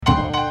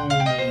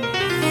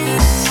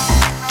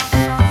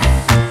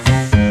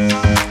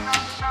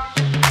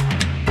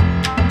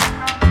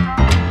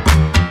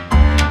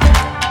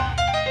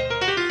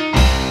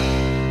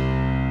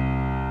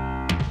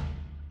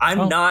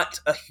not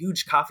a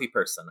huge coffee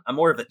person. I'm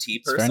more of a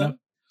tea That's fair enough. person.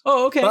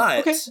 Oh, okay. But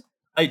Okay.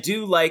 I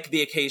do like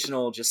the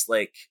occasional, just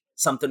like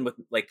something with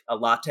like a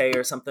latte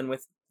or something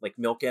with like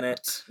milk in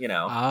it, you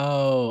know.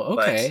 Oh,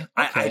 okay.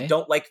 But I Okay.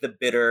 don't like the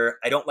bitter.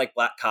 I don't like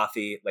black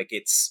coffee. Like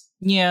it's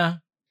Yeah.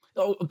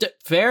 Oh,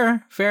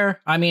 fair,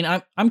 fair. I mean,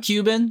 I'm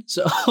Cuban,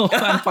 so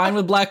I'm fine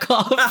with black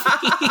coffee.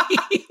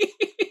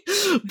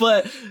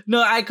 But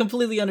no, I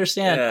completely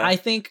understand. Yeah. I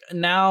think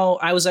now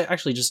I was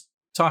actually just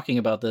talking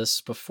about this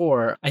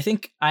before. I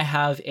think I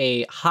have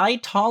a high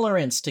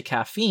tolerance to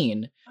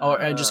caffeine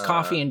or just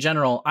coffee in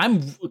general.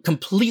 I'm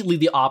completely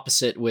the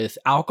opposite with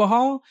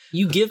alcohol.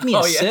 You give me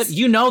a sip,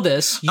 you know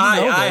this.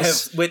 I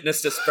have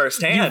witnessed this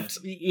firsthand.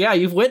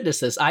 You've witnessed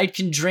this. I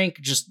can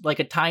drink just like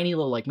a tiny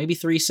little, like maybe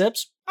 3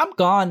 sips. I'm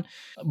gone.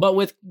 But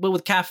with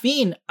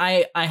caffeine,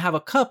 I have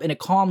a cup and it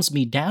calms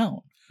me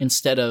down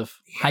instead of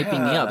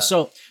hyping me up.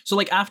 So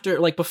like after,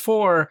 like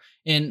before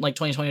in like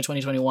 2020,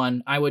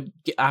 2021, I would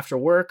get after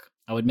work,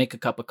 I would make a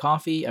cup of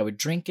coffee, I would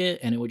drink it,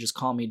 and it would just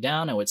calm me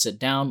down. I would sit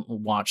down,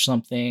 watch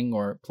something,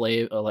 or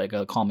play like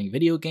a calming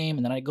video game,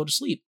 and then I'd go to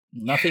sleep.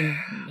 Nothing,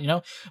 you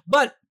know.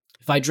 But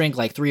if I drink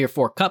like 3 or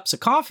 4 cups of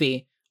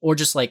coffee, or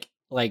just like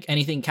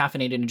anything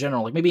caffeinated in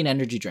general, like maybe an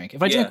energy drink.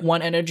 If I drink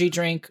 1 energy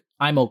drink,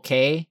 I'm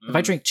okay. If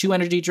I drink 2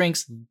 energy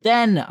drinks,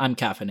 then I'm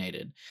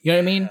caffeinated. You know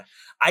what I mean?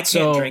 I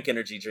can't drink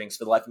energy drinks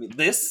for the life of me.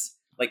 This,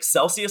 like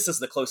Celsius, is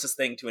the closest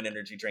thing to an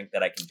energy drink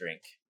that I can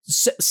drink.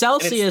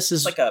 Celsius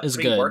is like a is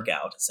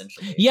pre-workout,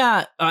 essentially.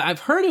 Yeah, I've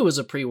heard it was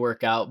a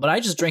pre-workout, but I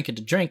just drink it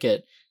to drink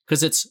it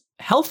because it's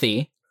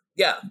healthy.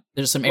 Yeah,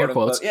 there's some air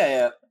quotes.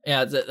 Yeah.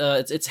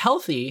 It's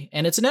healthy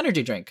and it's an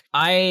energy drink.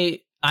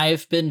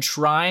 I've been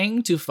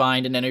trying to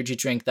find an energy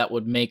drink that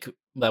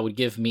would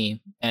give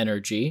me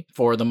energy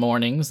for the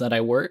mornings that I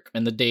work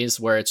and the days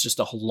where it's just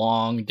a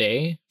long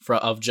day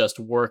of just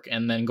work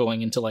and then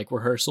going into like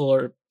rehearsal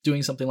or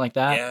doing something like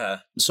that. Yeah.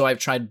 So I've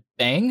tried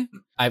Bang,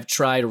 I've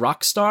tried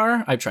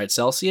Rockstar, I've tried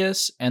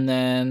Celsius, and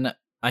then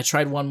I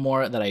tried one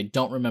more that I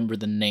don't remember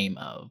the name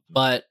of.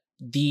 But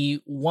the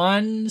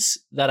ones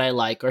that I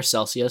like are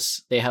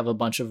Celsius. They have a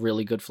bunch of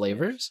really good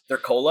flavors. Their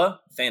cola,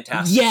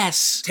 fantastic.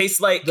 Yes.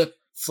 Tastes like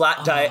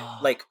flat diet,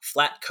 like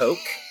flat Coke.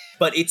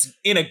 But it's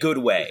in a good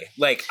way.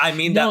 Like, I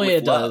mean that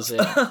with love. Does.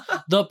 Yeah.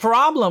 The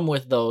problem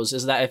with those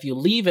is that if you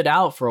leave it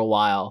out for a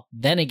while,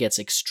 then it gets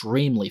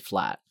extremely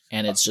flat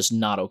and it's just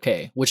not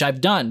okay, which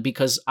I've done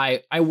because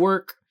I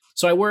work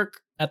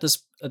at this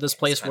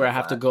place where I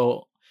have to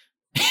go.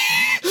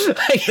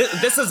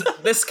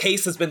 This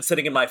case has been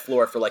sitting in my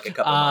floor for like a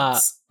couple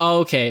months.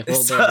 Okay,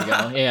 well there we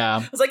go. Yeah,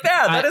 I was like,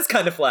 that is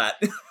kind of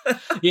flat.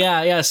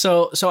 Yeah.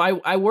 So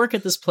I work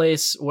at this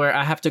place where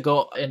I have to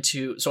go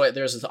into. So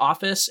there's this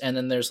office, and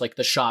then there's like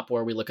the shop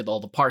where we look at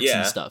all the parts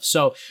and stuff.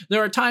 So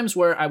there are times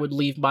where I would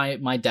leave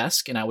my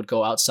desk and I would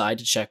go outside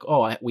to check.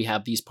 Oh, we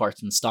have these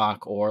parts in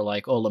stock, or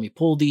like, oh, let me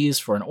pull these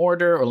for an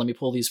order, or let me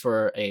pull these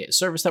for a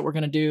service that we're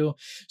gonna do.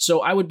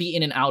 So I would be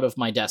in and out of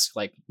my desk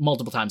like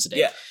multiple times a day.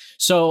 Yeah.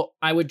 So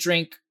I would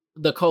drink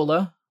the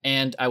cola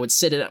and I would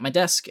sit it at my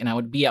desk and I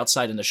would be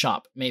outside in the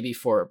shop maybe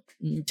for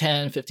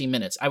 10, 15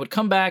 minutes. I would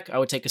come back, I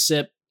would take a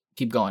sip,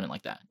 keep going and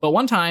like that. But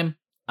one time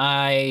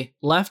I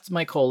left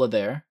my cola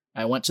there.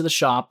 I went to the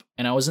shop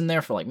and I was in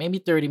there for like maybe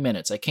 30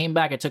 minutes. I came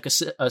back, I took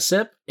a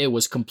sip. It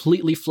was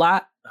completely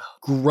flat,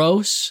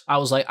 gross. I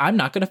was like, I'm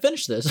not going to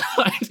finish this.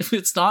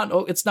 It's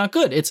not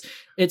good.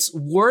 It's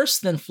worse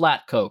than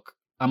flat Coke.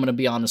 I'm going to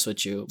be honest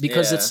with you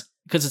because it's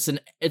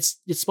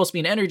supposed to be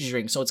an energy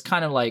drink. So it's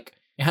kind of like,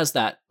 it has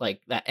that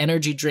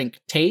energy drink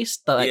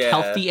taste,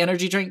 healthy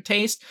energy drink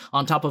taste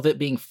on top of it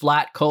being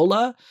flat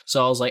cola.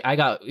 So I was like, I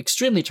got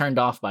extremely turned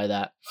off by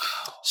that.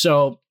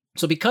 So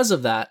because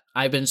of that,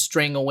 I've been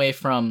straying away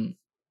from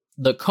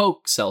the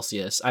Coke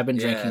Celsius. I've been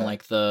drinking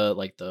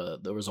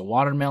there was a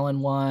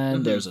watermelon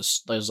one.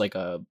 Mm-hmm. There's like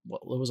a,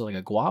 what was it, like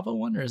a guava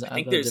one, or is that? I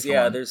think there's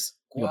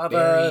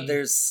guava.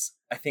 There's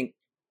I think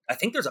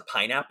there's a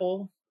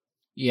pineapple.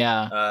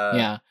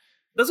 Yeah.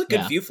 Those are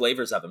good few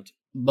flavors of them too.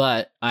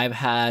 But I've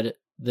had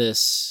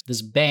this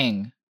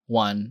Bang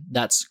one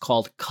that's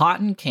called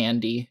cotton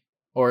candy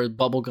or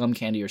bubblegum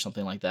candy or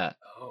something like that.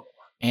 Oh.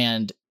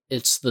 And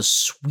it's the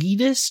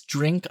sweetest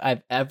drink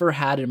I've ever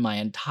had in my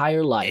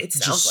entire life. It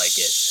sounds like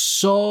it.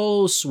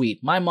 So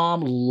sweet. My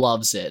mom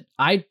loves it.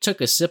 I took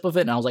a sip of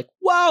it and I was like,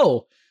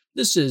 whoa,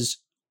 this is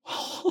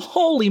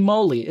holy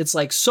moly. It's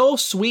like so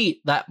sweet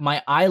that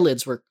my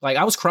eyelids were like,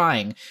 I was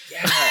crying.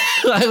 Yeah.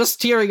 I was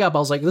tearing up. I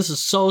was like, this is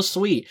so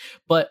sweet.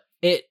 But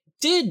it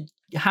did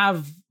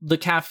have the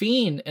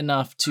caffeine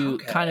enough to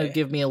kind of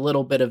give me a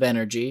little bit of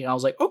energy. And I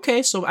was like,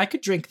 okay, so I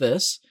could drink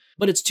this,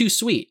 but it's too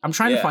sweet. I'm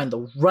trying to find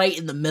the right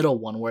in the middle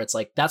one where it's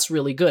like, that's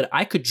really good.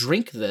 I could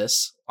drink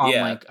this on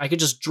like, I could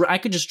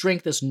just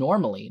drink this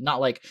normally, not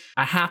like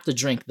I have to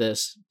drink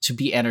this to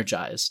be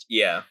energized.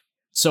 Yeah.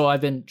 So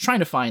I've been trying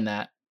to find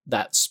that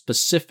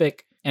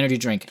specific energy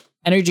drink.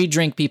 Energy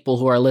drink people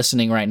who are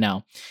listening right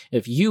now,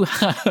 if you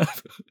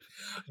have...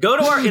 Go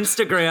to our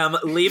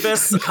Instagram, leave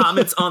us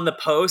comments on the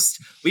post.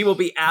 We will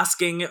be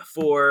asking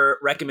for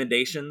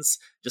recommendations.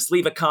 Just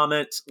leave a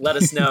comment. Let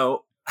us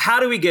know how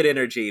do we get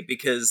energy?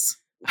 Because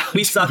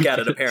we suck at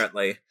it,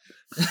 apparently.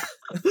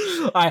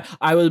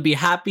 I would be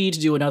happy to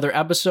do another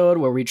episode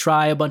where we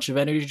try a bunch of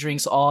energy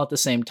drinks all at the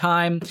same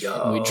time.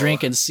 And we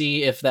drink and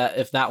see if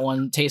that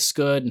one tastes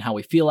good and how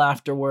we feel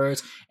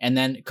afterwards, and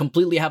then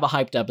completely have a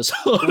hyped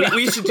episode.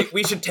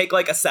 we should take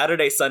like a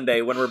Saturday,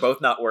 Sunday when we're both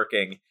not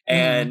working,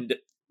 and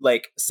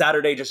like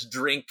Saturday just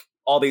drink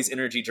all these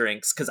energy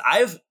drinks, because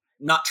I've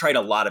not tried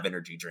a lot of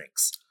energy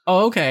drinks.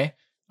 Oh, okay.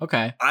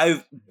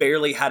 I've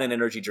barely had an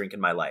energy drink in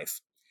my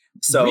life.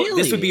 So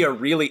Really? This would be a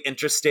really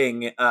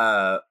interesting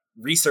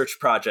research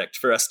project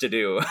for us to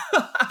do.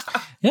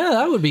 Yeah,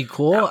 that would be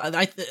cool.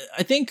 I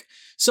think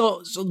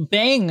so.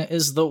 Bang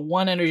is the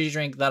one energy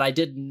drink that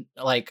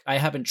I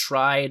haven't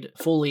tried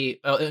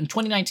fully. In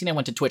 2019, I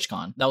went to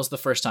TwitchCon. That was the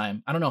first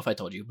time. I don't know if I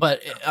told you,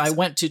 but I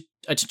went to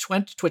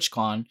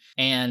TwitchCon,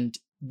 and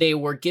they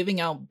were giving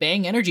out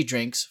Bang energy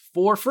drinks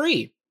for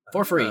free.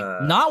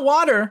 Not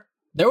water.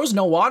 There was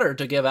no water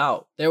to give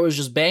out. There was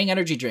just Bang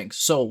energy drinks.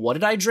 So what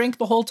did I drink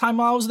the whole time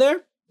while I was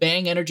there?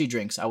 Bang energy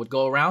drinks. I would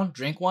go around,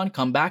 drink one,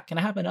 come back. Can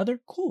I have another?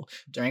 Cool.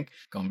 Drink,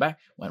 going back,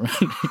 went around,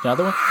 drink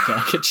another one. Can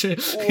I get you?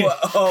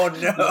 Oh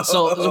no.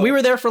 So we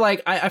were there for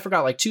like, I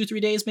forgot, like 2-3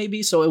 days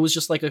maybe. So it was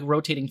just like a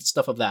rotating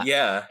stuff of that.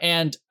 Yeah.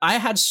 And I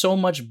had so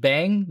much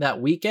Bang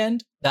that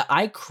weekend that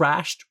I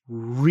crashed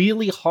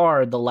really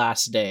hard the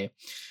last day.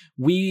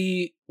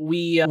 We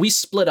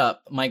split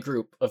up, my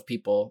group of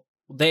people.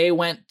 They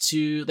were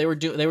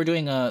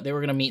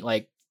gonna meet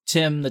like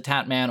Tim the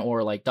Tat Man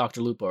or like Dr.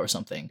 Lupo or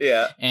something.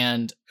 Yeah.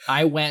 And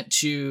I went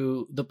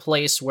to the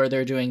place where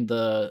they're doing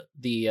the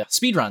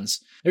speed runs.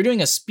 They're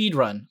doing a speed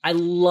run. I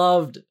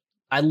love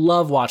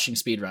watching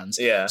speed runs.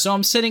 Yeah. So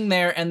I'm sitting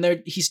there, and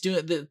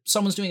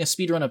someone's doing a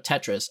speed run of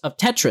Tetris. A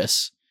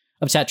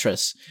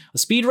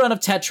speed run of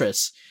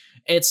Tetris.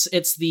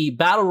 It's the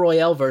battle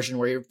royale version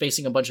where you're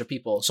facing a bunch of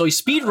people. So he's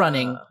speed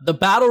running the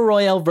battle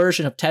royale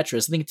version of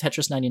Tetris. I think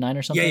Tetris 99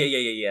 or something.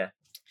 Yeah.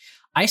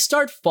 I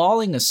start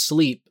falling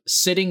asleep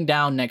sitting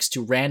down next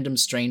to random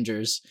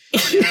strangers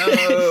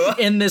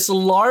in this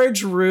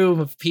large room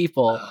of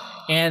people.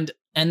 And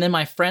then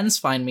my friends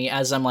find me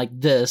as I'm like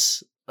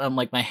this. I'm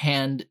like, my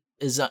hand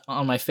is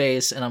on my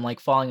face and I'm like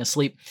falling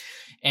asleep.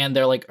 And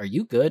they're like, "Are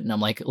you good?" And I'm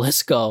like,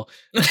 "Let's go."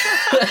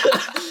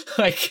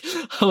 Like,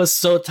 I was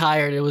so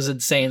tired. It was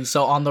insane.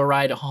 So on the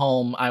ride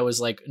home, I was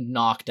like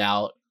knocked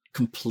out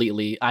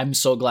completely. I'm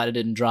so glad I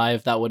didn't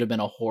drive. That would have been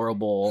a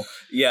horrible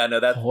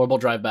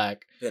drive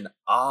back. Been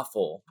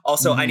awful.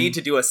 Also, I need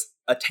to do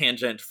a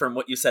tangent from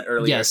what you said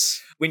earlier.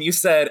 Yes. When you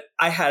said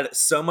I had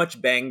so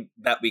much Bang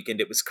that weekend,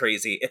 it was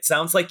crazy. It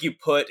sounds like you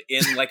put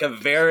in like a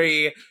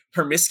very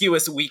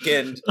promiscuous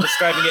weekend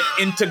describing it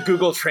into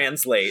Google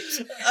Translate,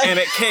 and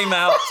it came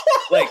out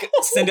like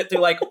send it through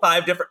like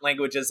 5 different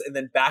languages and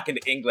then back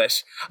into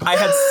English. I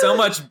had so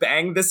much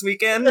Bang this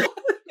weekend.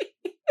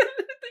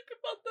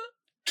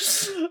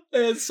 I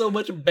had so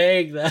much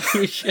Bang that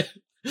weekend.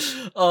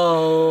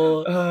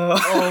 Oh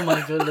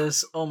my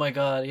goodness. Oh my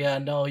god. Yeah,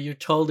 no, you're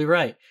totally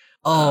right.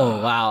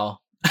 Oh, wow.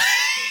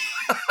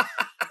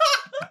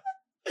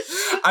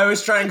 I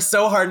was trying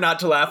so hard not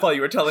to laugh while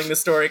you were telling the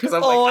story, because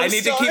I'm like, I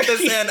need to keep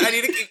this in.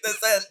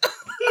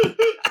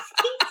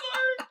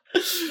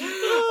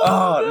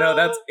 Oh,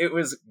 no, it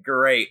was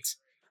great.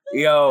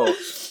 Yo,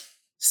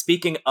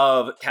 speaking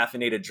of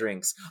caffeinated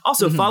drinks,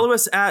 also follow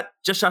us at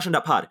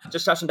justjoshin.pod,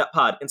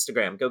 justjoshin.pod,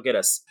 Instagram, go get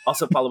us.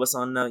 Also follow us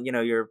on,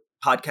 your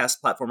podcast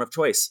platform of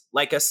choice.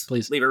 Like us,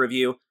 please leave a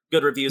review,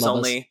 good reviews Love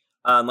only.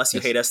 Unless you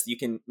hate us, you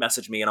can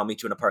message me and I'll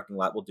meet you in a parking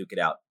lot. We'll duke it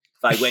out.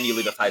 If I win, you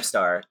leave a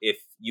 5-star. If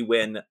you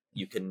win,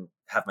 you can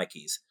have my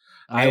keys.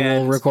 I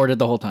will record it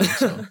the whole time.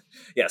 So.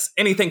 Yes,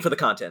 anything for the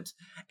content.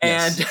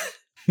 Yes.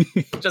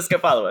 And just go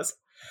follow us.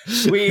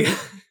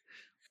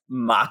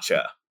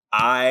 Matcha.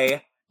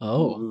 I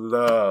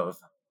love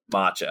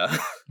matcha.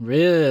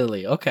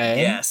 Really?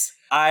 Okay. Yes.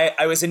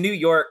 I was in New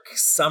York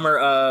summer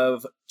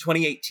of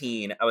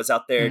 2018. I was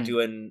out there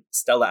doing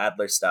Stella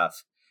Adler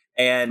stuff.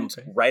 And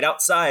right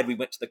outside, we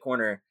went to the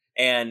corner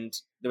and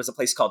there was a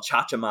place called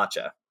Cha-Cha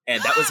Matcha.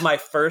 And that was my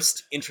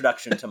first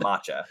introduction to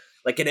matcha.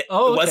 Like, it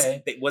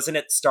wasn't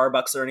at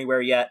Starbucks or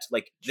anywhere yet.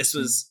 Like, this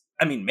was,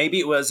 I mean, maybe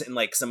it was in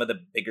like some of the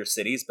bigger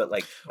cities, but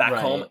like back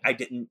home, I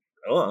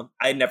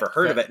had never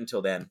heard of it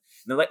until then. And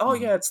they're like, oh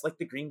yeah, it's like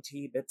the green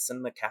tea bits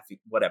and the caffeine,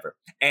 whatever.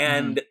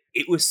 And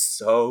it was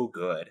so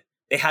good.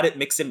 They had it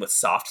mixed in with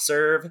soft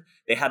serve.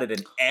 They had it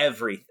in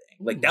everything.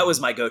 Like, that was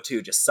my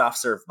go-to, just soft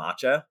serve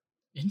matcha.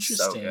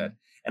 Interesting. So good.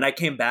 And I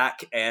came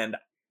back and,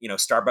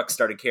 Starbucks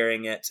started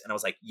carrying it. And I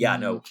was like,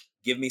 no,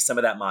 give me some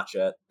of that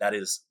matcha. That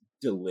is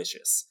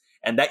delicious.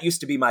 And that used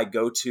to be my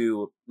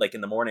go-to, like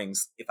in the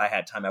mornings. If I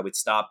had time, I would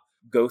stop,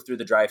 go through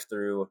the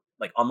drive-through,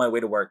 like on my way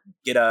to work,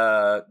 get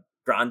a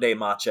grande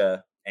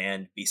matcha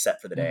and be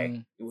set for the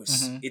day.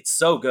 It's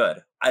so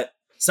good.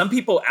 Some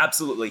people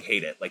absolutely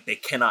hate it. Like, they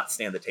cannot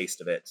stand the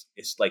taste of it.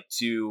 It's like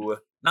too,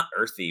 not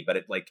earthy, but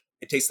it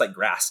tastes like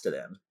grass to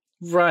them.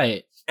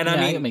 Right. And I I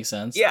mean, it makes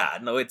sense. Yeah,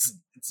 no, it's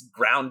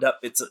ground up.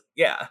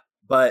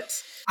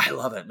 but I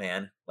love it,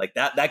 man. Like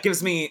that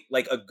gives me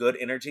like a good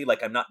energy.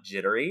 Like I'm not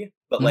jittery,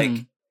 but like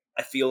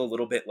I feel a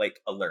little bit like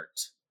alert,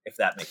 if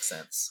that makes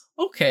sense.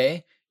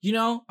 Okay. You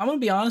know, I'm going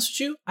to be honest with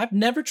you. I've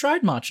never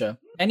tried matcha.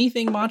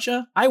 Anything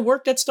matcha. I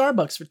worked at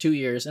Starbucks for 2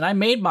 years and I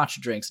made matcha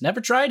drinks.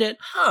 Never tried it.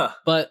 Huh.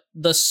 But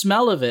the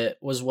smell of it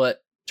was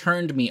what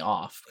turned me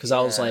off. Because I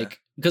was like,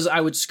 because I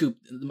would scoop,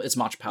 it's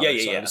matcha powder.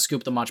 I would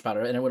scoop the matcha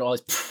powder and it would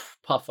always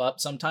puff up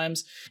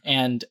sometimes.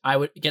 And I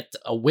would get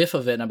a whiff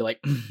of it and I'd be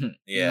like,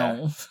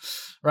 no.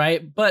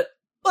 Right. But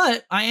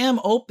I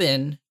am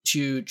open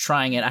to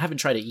trying it. I haven't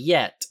tried it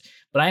yet.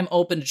 But I'm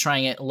open to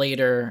trying it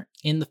later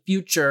in the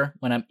future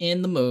when I'm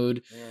in the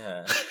mood.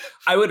 Yeah.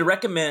 I would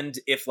recommend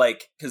if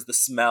because the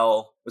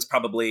smell was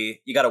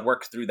probably, you got to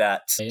work through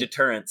that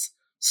deterrence.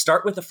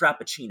 Start with a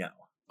Frappuccino.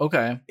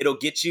 Okay. It'll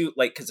get you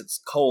because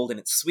it's cold and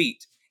it's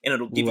sweet and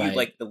it'll give you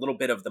the little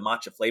bit of the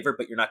matcha flavor,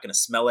 but you're not going to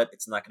smell it.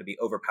 It's not going to be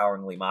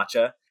overpoweringly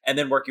matcha, and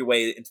then work your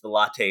way into the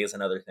lattes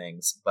and other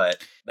things.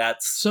 But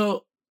that's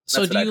so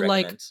do you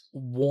like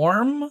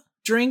warm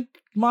drink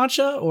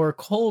matcha or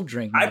cold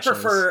drink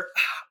matcha?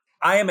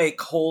 I am a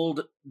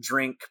cold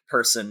drink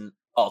person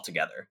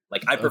altogether.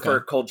 Like I prefer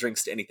cold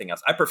drinks to anything else.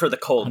 I prefer the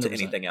cold 100%. To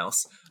anything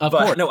else. Of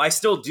course. No, I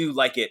still do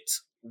like it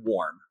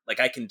warm.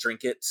 Like I can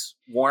drink it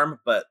warm,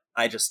 but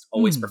I just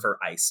always prefer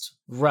iced.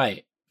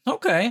 Right.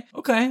 Okay.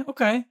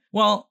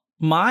 Well,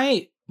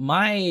 my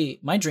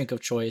drink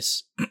of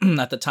choice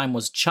at the time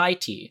was chai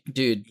tea.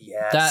 Dude,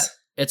 yes.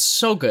 It's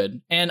so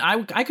good. And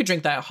I could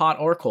drink that hot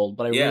or cold,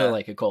 but I really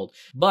like it cold.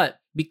 But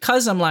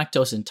because I'm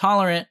lactose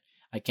intolerant,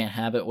 I can't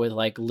have it with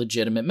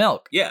legitimate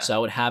milk. Yeah. So I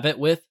would have it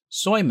with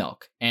soy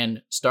milk.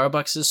 And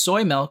Starbucks'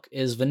 soy milk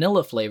is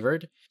vanilla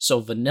flavored. So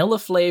vanilla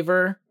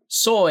flavor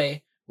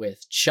soy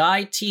with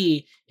chai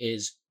tea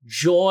is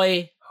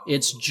joy.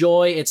 It's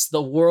joy. It's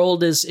the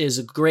world is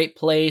a great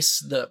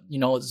place.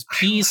 It's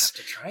peace. I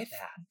have to try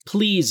that.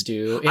 Please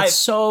do. It's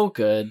so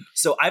good.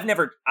 So I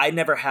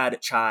never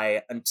had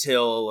chai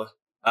until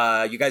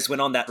you guys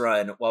went on that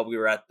run while we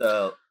were at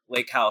the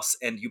lake house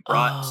and you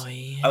brought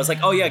I was like,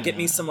 oh yeah, get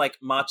me some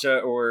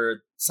matcha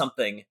or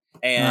something,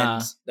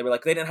 and they were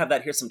like, they didn't have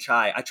that, here's some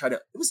chai. I tried it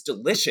was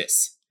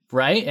delicious,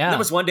 right? Yeah. And there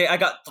was one day I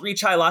got 3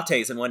 chai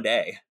lattes in one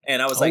day,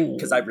 and I was like,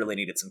 because I really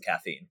needed some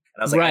caffeine,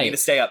 and I was like, I need to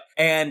stay up,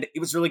 and it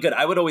was really good.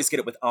 I would always get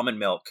it with almond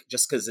milk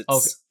just because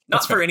it's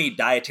not for any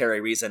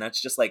dietary reason.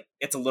 It's just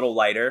it's a little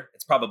lighter.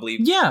 It's probably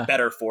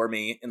better for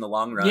me in the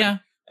long run. Yeah.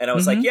 And I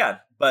was like,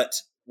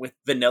 but with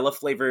vanilla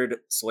flavored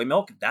soy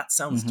milk, that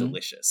sounds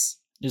delicious.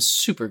 It's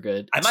super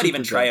good. I might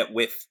even try it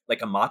with a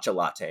matcha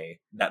latte.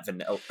 That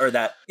vanilla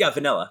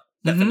vanilla.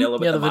 That vanilla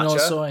with the matcha. Vanilla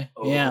soy.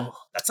 Oh,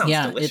 that sounds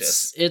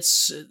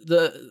delicious.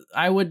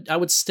 I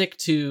would stick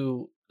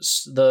to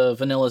the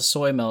vanilla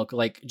soy milk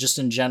just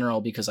in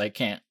general because I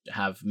can't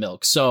have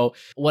milk. So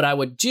what I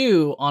would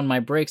do on my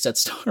breaks at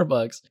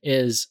Starbucks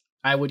is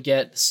I would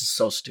get, this is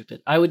so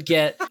stupid. I would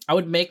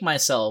make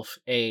myself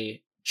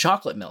a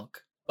chocolate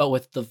milk, but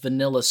with the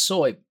vanilla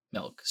soy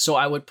milk. So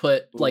I would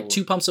put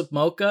 2 pumps of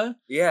mocha.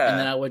 Yeah. And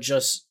then I would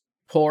just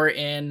pour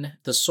in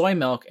the soy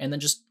milk and then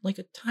just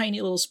a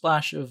tiny little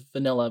splash of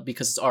vanilla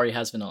because it already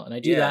has vanilla. And I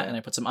do that and I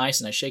put some ice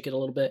and I shake it a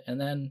little bit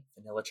and then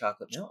vanilla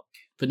chocolate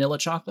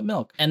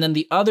milk. And then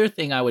the other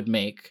thing I would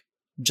make,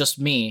 just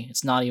me,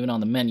 it's not even on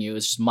the menu,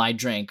 it's just my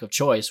drink of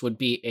choice, would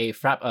be a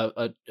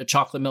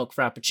chocolate milk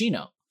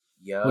frappuccino.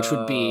 Which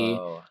would be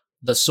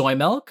the soy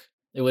milk.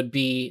 It would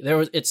be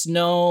there's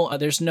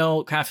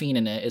no caffeine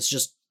in it. It's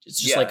just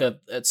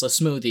it's a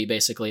smoothie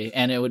basically,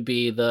 and it would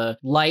be the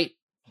light.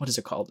 What is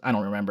it called? I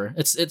don't remember.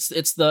 It's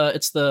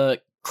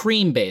the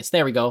cream base.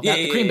 There we go.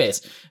 The cream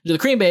base. Do the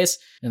cream base,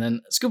 and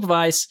then a scoop of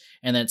ice,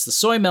 and then it's the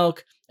soy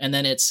milk, and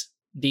then it's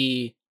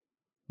the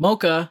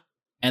mocha,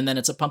 and then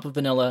it's a pump of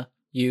vanilla.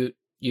 You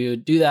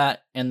do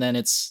that, and then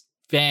it's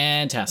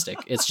fantastic.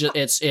 It's just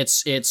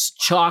it's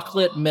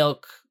chocolate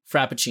milk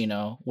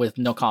frappuccino with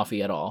no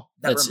coffee at all.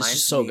 That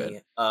reminds so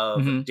good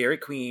of Dairy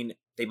Queen.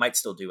 They might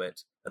still do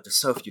it, but there's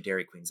so few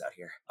Dairy Queens out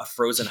here. A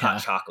frozen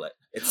hot chocolate.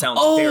 It sounds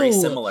very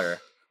similar,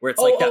 where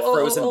it's that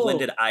frozen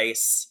blended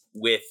ice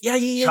with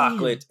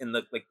chocolate and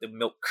the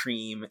milk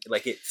cream.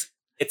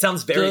 It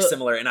sounds very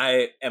similar, and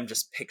I am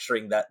just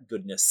picturing that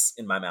goodness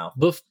in my mouth.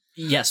 Before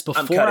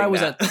I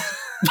was at.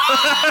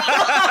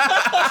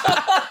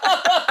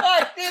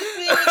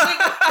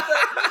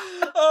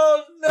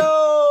 Oh no!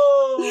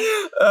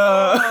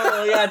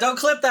 Oh yeah, don't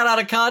clip that out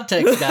of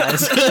context,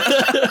 guys.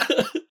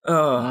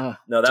 No,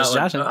 that just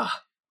one. Joshing.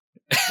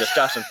 Just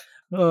joshing.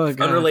 Oh,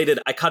 God. Unrelated.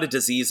 I caught a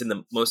disease in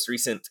the most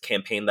recent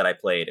campaign that I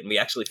played, and we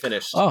actually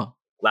finished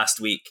last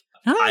week.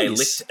 Nice. I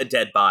licked a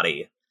dead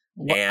body,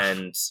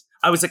 and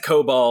I was a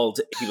kobold.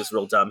 He was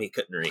real dumb. He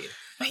couldn't read.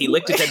 He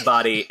licked a dead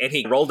body, and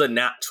he rolled a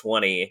nat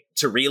 20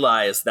 to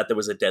realize that there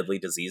was a deadly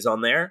disease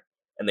on there,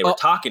 and they were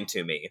talking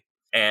to me.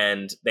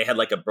 And they had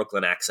a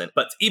Brooklyn accent.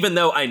 But even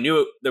though I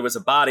knew there was a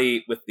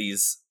body with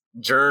these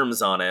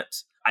germs on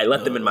it, I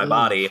let them in my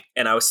body,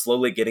 and I was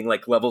slowly getting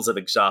levels of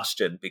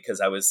exhaustion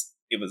because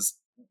it was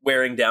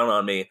wearing down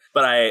on me.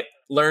 But I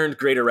learned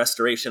Greater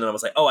Restoration, and I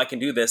was like, oh, I can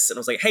do this. And I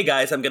was like, hey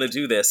guys, I'm gonna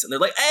do this. And they're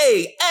like,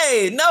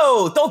 hey,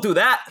 no, don't do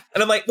that.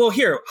 And I'm like, well,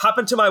 here, hop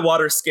into my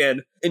water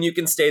skin and you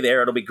can stay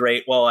there. It'll be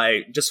great while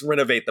I just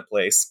renovate the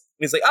place.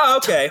 And he's like, oh,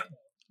 okay.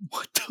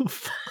 What the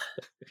fuck?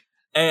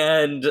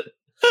 And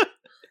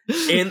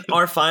in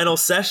our final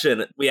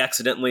session, we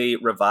accidentally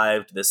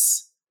revived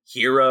this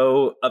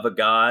hero of a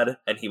god,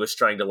 and he was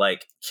trying to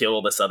like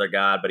kill this other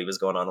god, but he was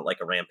going on like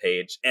a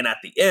rampage. And at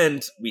the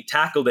end, we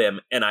tackled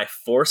him, and I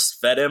force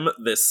fed him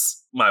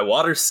my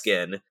water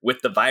skin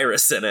with the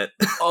virus in it.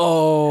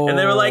 Oh. And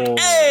they were like,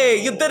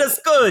 hey, you did us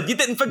good. You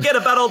didn't forget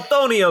about old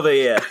Tony over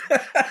here.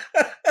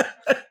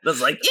 I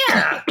was like,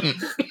 yeah,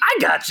 I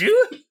got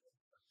you.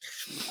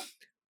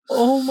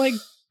 Oh my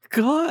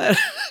god.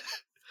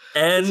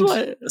 And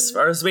as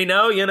far as we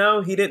know,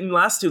 he didn't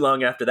last too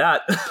long after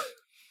that.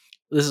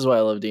 This is why I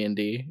love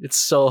D&D. It's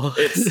so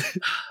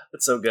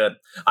so good.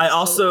 I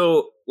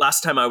also,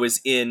 last time I was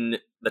in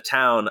the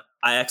town,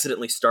 I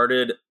accidentally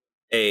started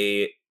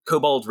a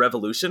kobold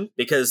revolution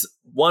because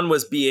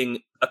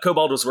a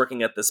kobold was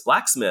working at this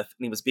blacksmith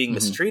and he was being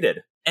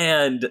mistreated.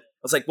 And I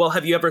was like, well,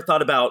 have you ever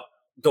thought about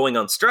going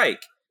on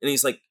strike? And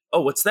he's like,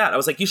 oh, what's that? I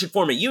was like, you should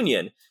form a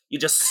union. You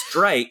just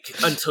strike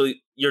until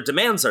your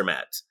demands are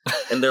met.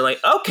 And they're like,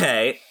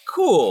 okay,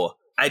 cool.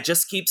 I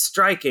just keep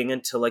striking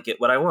until I get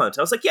what I want.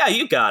 I was like, yeah,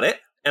 you got it.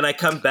 And I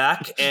come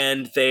back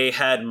and they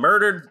had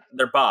murdered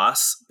their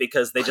boss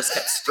because they just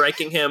kept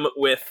striking him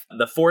with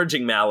the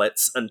foraging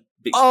mallets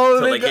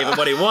until they gave him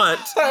what he wanted.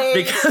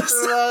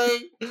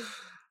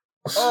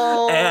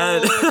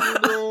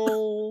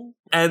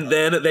 And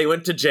then they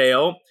went to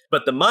jail.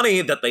 But the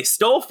money that they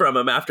stole from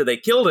him after they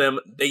killed him,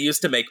 they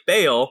used to make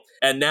bail.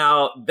 And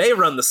now they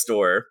run the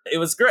store. It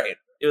was great.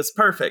 It was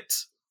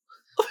perfect.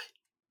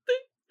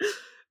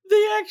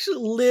 They actually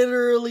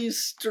literally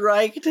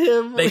striked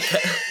him.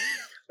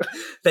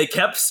 They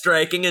kept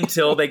striking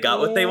until they got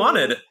what they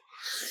wanted.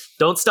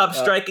 Don't stop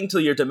striking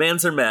till your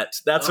demands are met.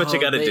 That's what you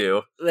got to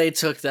do. They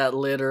took that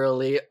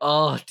literally.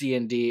 Oh,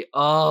 D&D.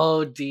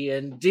 Oh,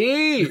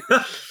 D&D.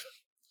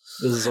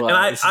 This is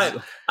why.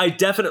 And I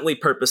definitely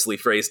purposely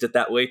phrased it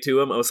that way to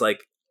him. I was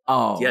like,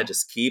 oh, yeah,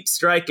 just keep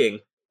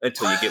striking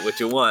until you get what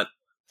you want.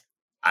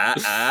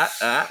 You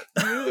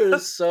are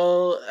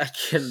so... I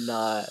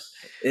cannot.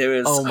 It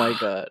was... Oh my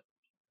god.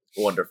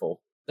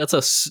 Wonderful.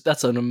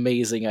 That's an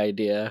amazing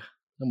idea.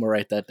 I'm gonna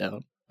write that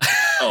down.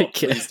 Oh,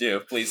 please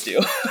do.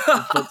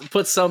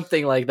 Put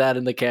something like that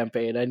in the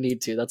campaign. I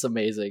need to. That's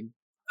amazing.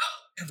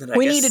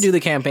 We need to do the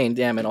campaign,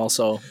 damn it,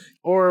 also.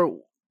 Or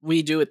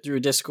we do it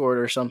through Discord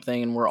or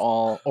something, and we're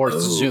all... Or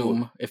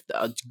Zoom, if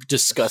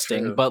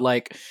disgusting. But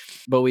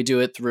we do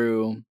it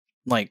through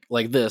like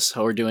this,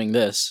 how we're doing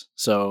this.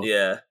 So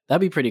yeah, that'd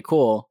be pretty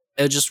cool.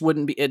 It just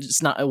wouldn't be... It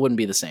wouldn't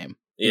be the same.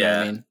 You know what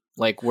I mean?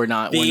 Like, we're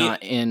not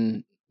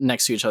in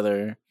next to each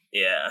other.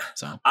 Yeah.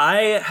 So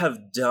I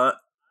have done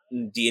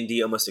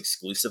D&D almost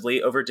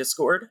exclusively over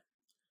Discord,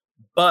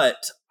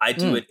 but I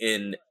do it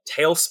in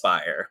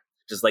Tailspire,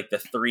 which is like the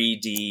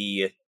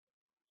 3D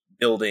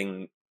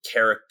building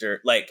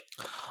character. Like,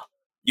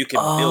 you can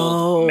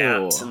build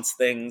maps and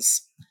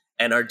things.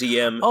 And our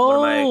DM, one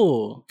of my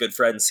good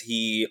friends,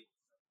 he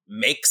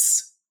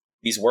makes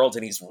these worlds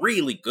and he's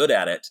really good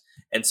at it.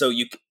 And so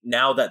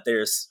now that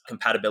there's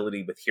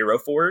compatibility with Hero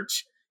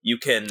Forge, you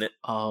can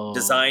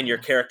design your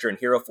character in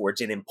Hero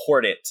Forge and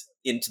import it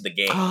into the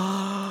game.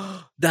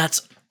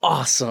 That's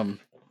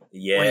awesome.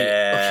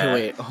 Yeah.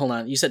 Wait, hold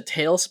on. You said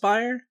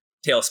Tailspire?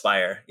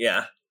 Tailspire,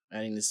 yeah.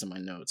 Adding this to my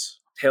notes.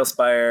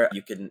 Tailspire,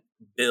 you can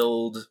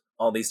build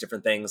all these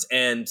different things.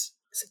 And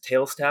is it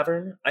Tales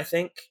Tavern, I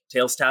think?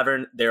 Tales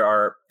Tavern, there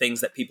are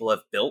things that people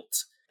have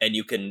built and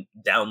you can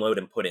download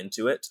and put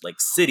into it, like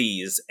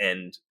cities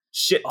and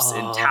ships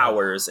and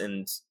towers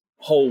and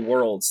whole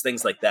worlds,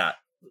 things like that.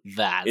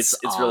 It's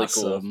awesome. Really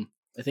cool.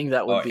 I think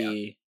that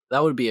would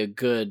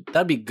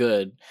that'd be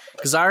good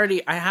because I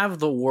have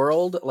the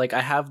world, like I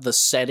have the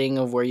setting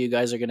of where you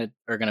guys are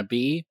gonna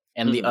be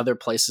and the other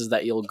places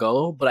that you'll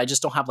go, but I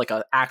just don't have like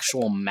an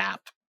actual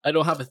map. I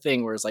don't have a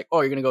thing where it's like,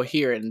 oh, you're gonna go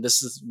here and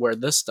this is where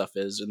this stuff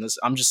is, and this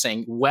I'm just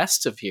saying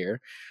west of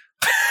here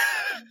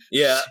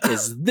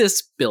is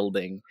this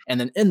building, and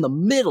then in the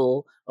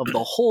middle of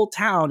the whole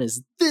town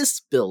is this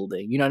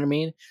building. You know what I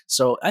mean?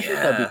 So I think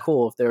that'd be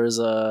cool if there was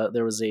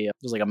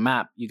like a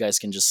map you guys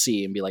can just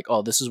see and be like,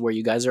 oh, this is where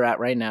you guys are at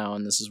right now,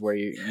 and this is where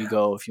you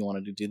go if you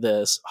wanted to do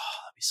this. Oh,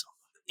 that'd be so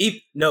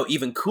fun.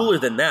 Even cooler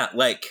than that.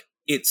 Like,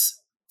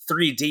 it's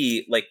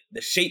 3D. Like,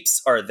 the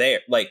shapes are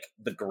there, like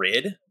the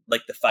grid,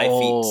 like the 5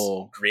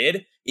 feet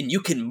grid, and you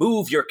can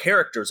move your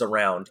characters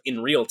around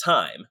in real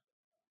time.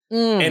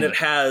 And it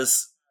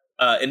has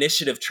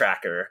initiative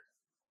tracker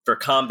for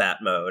combat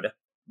mode.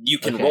 You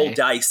can roll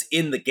dice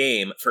in the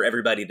game for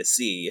everybody to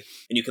see,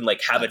 and you can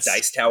like have a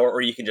dice tower,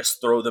 or you can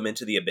just throw them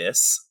into the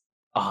abyss.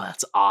 Oh,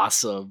 that's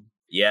awesome.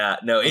 Yeah,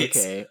 no,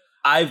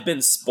 I've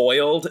been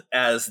spoiled,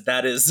 as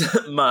that is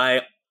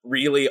my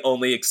really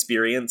only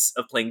experience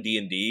of playing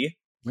D&D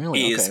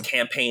is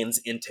campaigns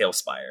in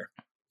Tailspire.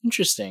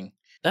 Interesting.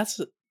 That's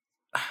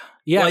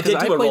I did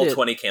do a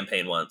Roll20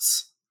 campaign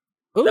once.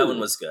 That one Ooh.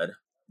 was good,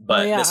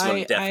 but yeah, this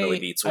one definitely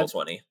beats I've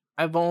Roll20.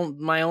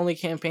 my only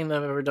campaign that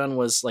I've ever done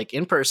was like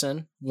in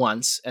person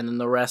once, and then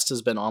the rest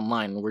has been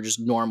online. We're just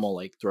normal,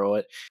 like throw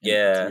it, and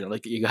Yeah,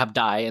 like you have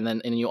die,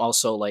 and you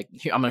also like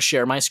here, I'm gonna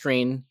share my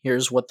screen.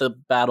 Here's what the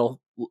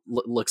battle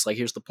looks like.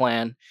 Here's the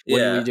plan.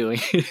 What are we yeah. doing?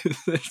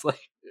 It's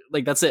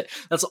like that's it.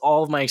 That's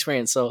all of my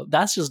experience. So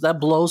that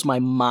blows my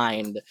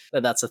mind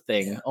that that's a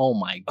thing. Yeah. Oh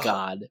my Oh,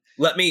 god.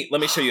 let me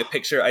show you a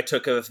picture I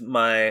took of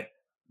my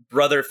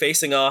brother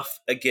facing off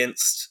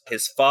against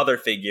his father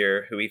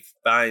figure, who he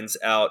finds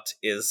out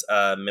is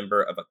a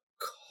member of a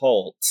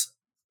cult.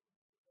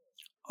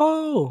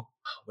 Oh.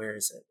 Where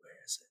is it? I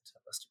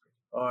must have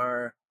been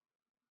far.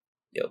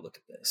 Yo, look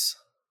at this.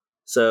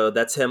 So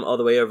that's him all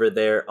the way over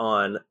there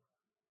on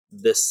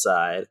this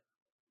side.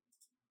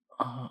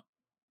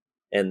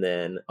 And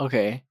then,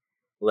 Okay.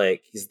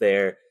 like, he's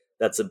there.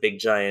 That's a big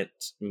giant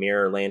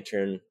mirror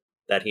lantern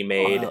that he Oh,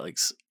 made. that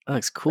looks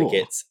cool.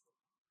 Like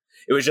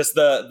it was just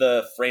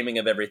the framing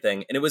of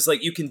everything. And it was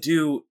like, you can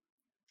do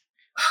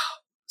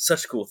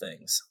such cool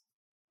things.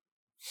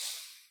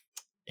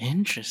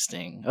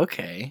 Interesting.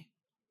 Okay.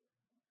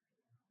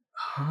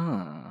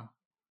 Huh.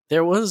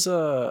 There was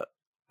I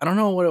don't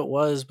know what it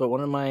was, but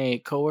one of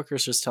my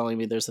coworkers was telling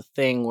me there's a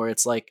thing where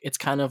it's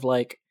kind of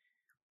like,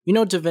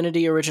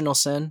 Divinity Original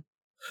Sin?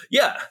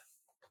 Yeah.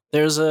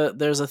 There's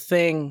a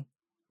thing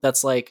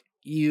that's like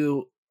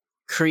you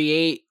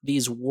create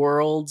these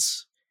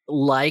worlds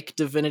like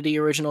Divinity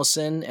Original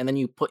Sin, and then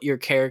you put your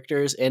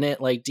characters in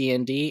it like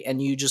D&D, and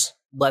you just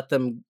let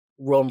them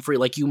roam free.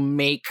 Like you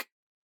make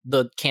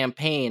the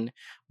campaign,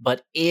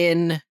 but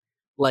in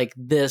like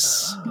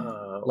this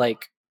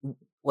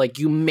like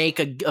you make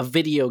a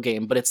video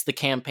game, but it's the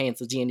campaign, it's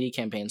the D&D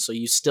campaign, so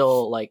you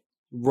still like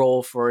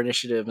roll for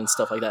initiative and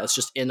stuff like that. It's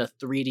just in a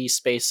 3D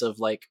space of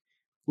like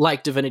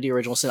Divinity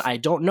Original Sin. I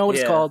don't know what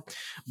it's called,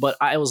 but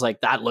I was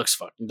like, that looks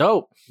fucking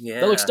dope.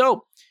 Yeah. That looks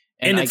dope.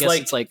 And I it's guess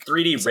like it's like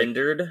 3D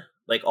rendered,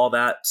 like all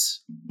that.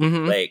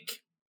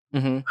 Like,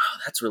 oh,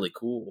 that's really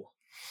cool.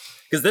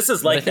 Because this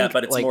is like that,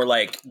 but it's more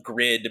like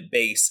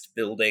grid-based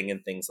building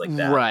and things like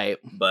that. Right.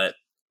 But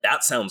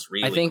that sounds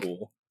really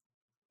cool.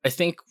 I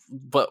think,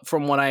 but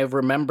from what I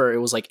remember, it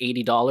was like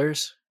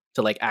 $80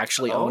 to like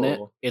actually own it.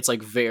 It's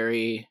like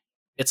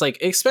it's like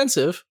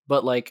expensive,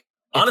 but like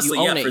honestly,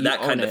 for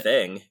that kind of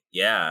thing,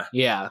 yeah.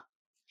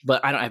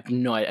 But I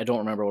don't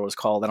remember what it was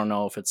called. I don't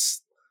know.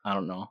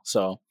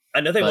 So I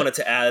know they wanted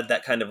to add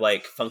that kind of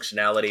like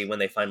functionality when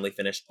they finally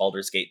finished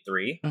Baldur's Gate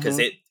 3, because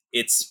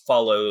it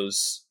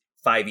follows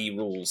 5e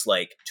rules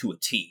like to a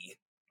T.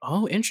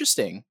 Oh,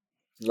 interesting.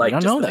 Like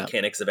just the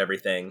mechanics of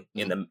everything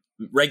in the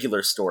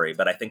regular story,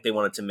 but I think they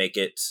wanted to make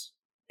it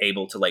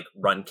able to like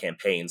run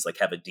campaigns, like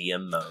have a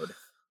DM mode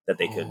that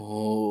they could,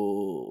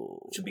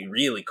 which would be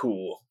really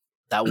cool.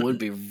 That would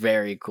be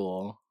very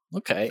cool.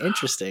 Okay,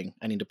 interesting.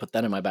 I need to put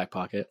that in my back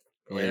pocket.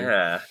 Later.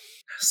 Yeah,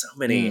 so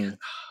many.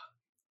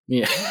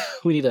 Yeah,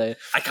 we need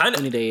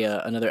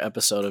another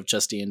episode of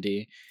just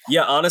D&D.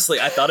 Yeah, honestly,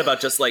 I thought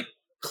about just like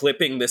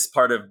clipping this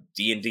part of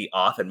D&D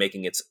off and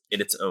making it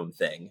its own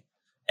thing,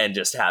 and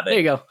just have it. There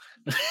you go.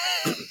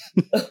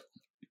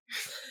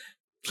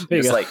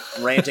 Just like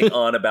ranting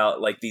on about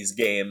like these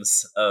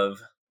games of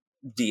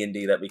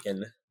D&D that we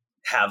can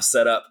have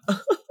set up.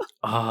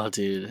 Oh,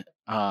 dude,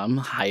 I'm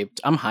hyped.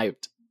 I'm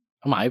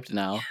hyped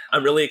now.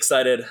 I'm really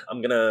excited.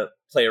 I'm gonna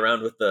play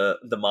around with the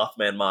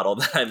Mothman model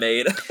that I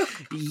made.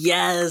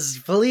 Yes,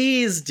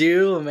 please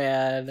do,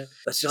 man.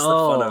 That's just the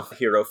fun of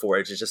Hero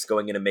Forge, is just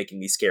going in and making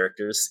these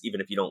characters, even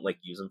if you don't like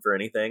use them for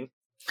anything.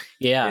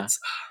 Yeah,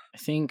 I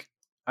think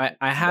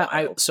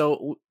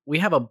so we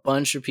have a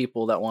bunch of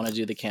people that want to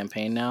do the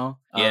campaign now.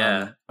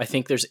 Yeah. I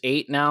think there's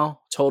 8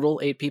 now,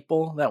 total 8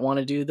 people that want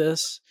to do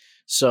this.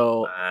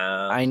 So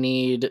I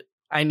need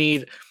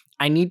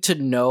to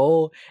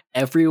know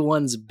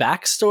everyone's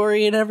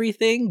backstory and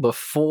everything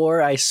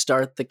before I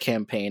start the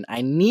campaign.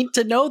 I need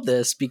to know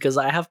this because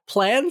I have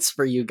plans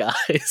for you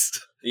guys.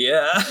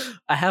 Yeah.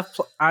 I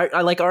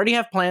already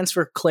have plans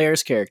for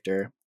Claire's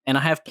character, and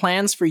I have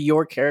plans for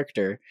your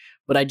character,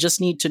 but I just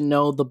need to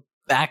know the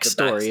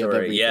backstory of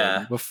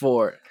everything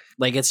before.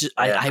 Like it's just,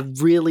 I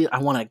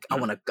want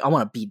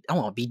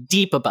to be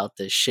deep about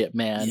this shit,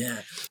 man.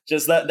 Yeah.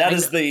 Just that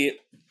is the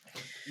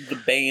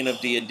bane of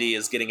D&D,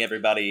 is getting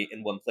everybody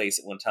in one place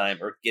at one time,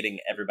 or getting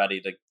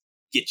everybody to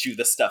get you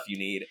the stuff you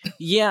need.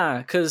 Yeah,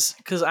 because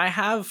I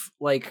have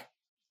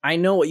I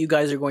know what you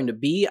guys are going to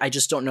be. I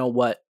just don't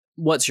know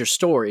what's your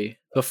story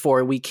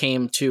before we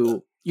came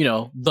to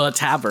the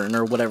tavern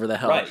or whatever the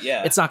hell. Right.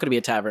 Yeah. It's not going to be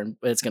a tavern,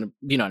 but it's going to,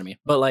 you know what I mean.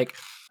 But like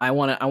I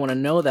want to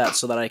know that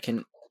so that I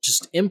can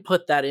just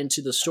input that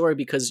into the story,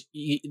 because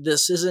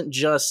this isn't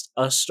just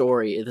a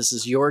story. This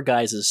is your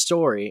guys'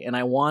 story, and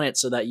I want it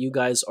so that you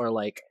guys are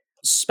like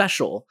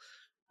special.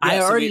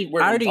 Yeah,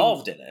 we're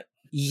involved in it.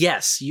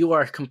 Yes, you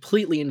are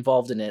completely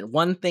involved in it.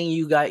 One thing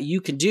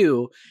you can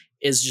do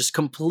is just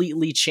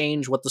completely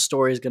change what the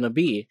story is going to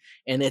be,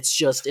 and it's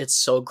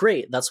so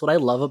great. That's what I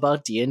love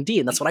about D&D,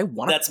 and that's what I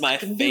want. That's my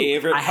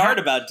favorite part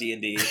about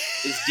D&D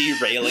is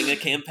derailing a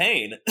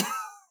campaign.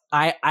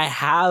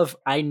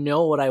 I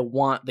know what I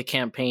want the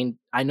campaign.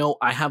 I know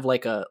I have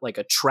like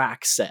a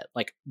track set.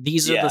 Like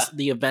these are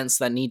the events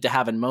that need to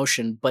have in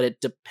motion, but it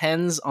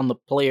depends on the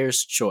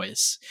player's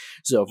choice.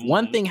 So if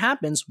one thing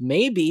happens,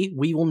 maybe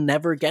we will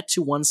never get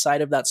to one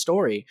side of that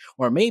story,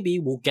 or maybe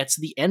we'll get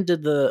to the end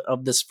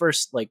of this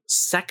first like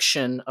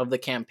section of the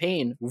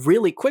campaign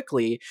really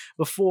quickly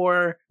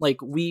before like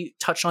we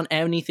touch on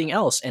anything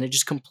else, and it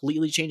just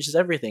completely changes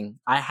everything.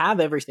 I have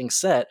everything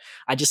set.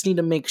 I just need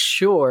to make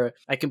sure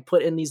I can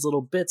put in these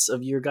little bits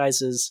of your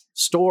guys'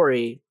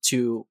 story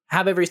to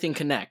have everything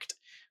connect,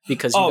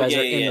 because you guys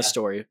are in the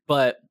story.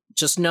 But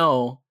just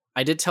know,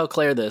 I did tell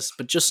Claire this,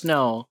 but just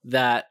know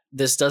that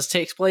this does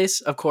take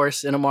place, of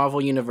course, in a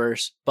Marvel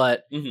universe,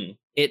 but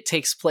it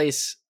takes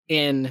place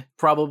in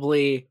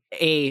probably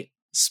a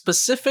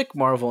specific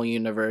Marvel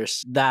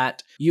universe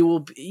that you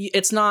will be,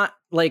 it's not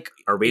like,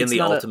 are we in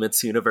the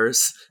Ultimates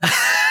universe?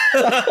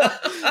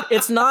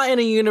 It's not in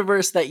a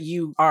universe that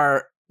you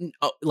are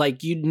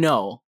like,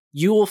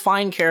 you will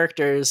find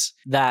characters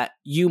that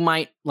you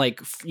might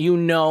like,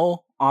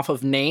 off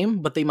of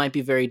name, but they might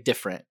be very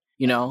different.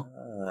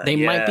 They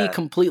might be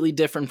completely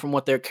different from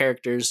what their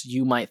characters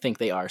you might think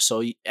they are.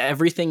 So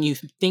everything you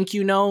think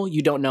you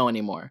don't know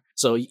anymore.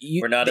 So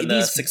we're not in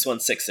the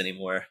 616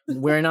 anymore.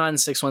 We're not in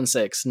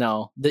 616.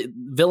 No, the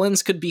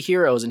villains could be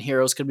heroes, and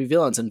heroes could be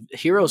villains, and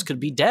heroes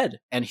could be dead,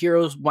 and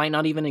heroes might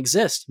not even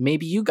exist.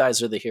 Maybe you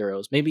guys are the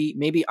heroes.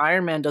 Maybe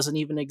Iron Man doesn't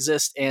even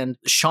exist, and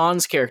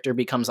Sean's character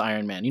becomes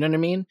Iron Man. You know what I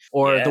mean?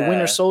 Or the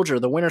Winter Soldier.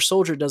 The Winter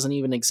Soldier doesn't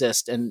even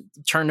exist, and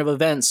turn of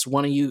events,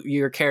 one of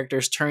your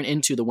characters turn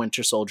into the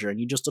Winter Soldier, and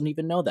you just don't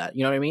even know that.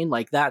 You know what I mean?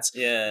 Like that's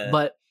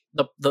But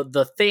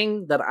the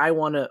thing that I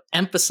want to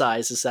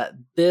emphasize is that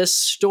this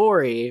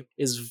story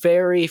is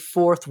very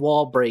fourth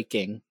wall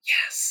breaking.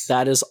 Yes.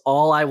 That is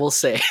all I will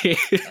say.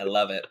 I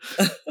love it.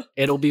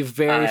 It'll be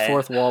very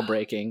fourth wall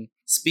breaking.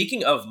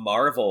 Speaking of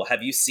Marvel,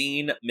 have you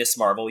seen Miss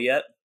Marvel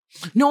yet?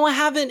 No, I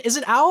haven't. Is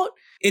it out?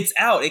 It's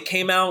out. It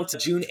came out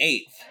June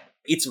 8th.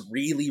 It's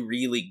really,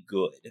 really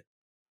good.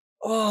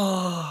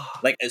 Oh.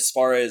 Like, as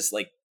far as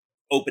like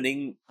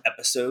opening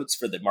episodes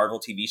for the Marvel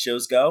TV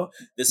shows go,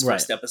 this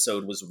first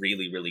episode was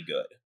really, really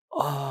good.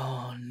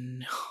 Oh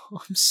no,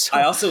 I'm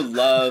I also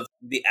love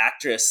the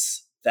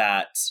actress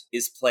that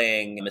is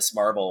playing Miss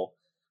Marvel.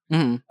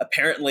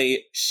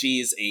 Apparently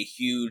she's a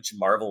huge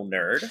Marvel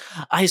nerd.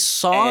 I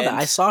saw that.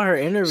 I saw her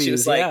interviews. She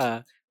was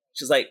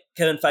like,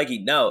 Kevin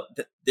Feige, no,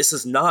 this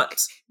is not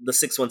the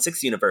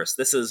 616 universe.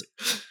 This is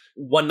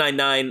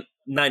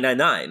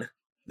 199999.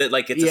 That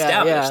like it's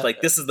established. Like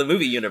this is the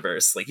movie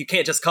universe. Like you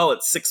can't just call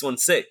it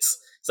 616.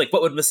 It's like,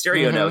 what would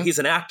Mysterio know? He's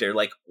an actor.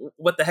 Like,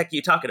 what the heck are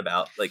you talking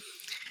about? Like,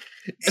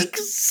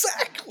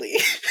 exactly.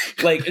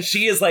 Like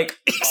she is like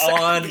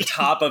on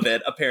top of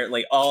it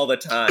apparently all the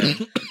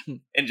time,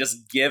 and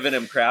just giving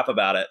him crap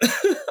about it.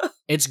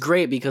 It's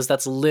great because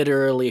that's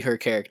literally her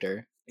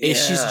character. Yeah.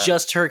 She's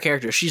just her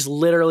character. She's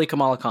literally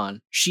Kamala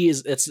Khan. She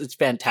is. It's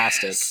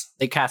fantastic. Yes.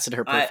 They casted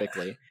her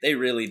perfectly. They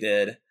really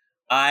did.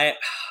 I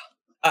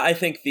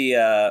think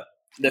the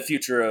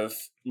future of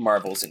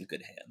Marvel's in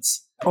good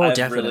hands. I've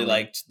definitely really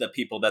liked the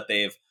people that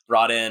they've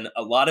brought in.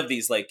 A lot of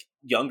these like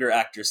younger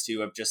actors too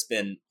have just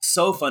been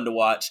so fun to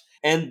watch,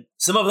 and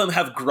some of them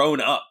have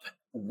grown up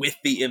with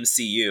the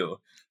MCU,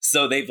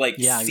 so they've like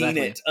seen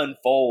it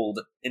unfold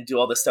and do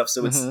all this stuff.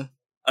 So it's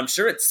I'm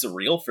sure it's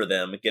surreal for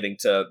them getting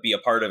to be a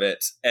part of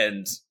it,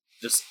 and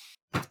just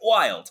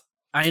wild.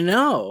 I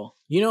know.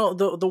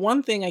 The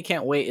one thing I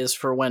can't wait is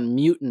for when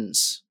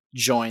mutants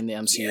join the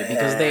MCU,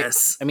 because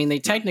they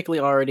technically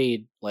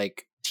already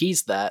like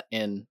teased that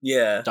in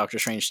Doctor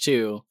Strange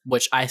 2,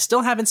 which I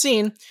still haven't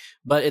seen,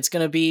 but it's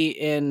going to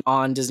be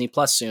on Disney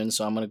Plus soon,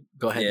 so I'm going to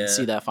go ahead and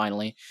see that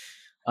finally.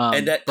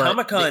 And at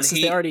Comic-Con,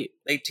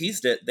 they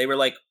teased it. They were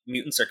like,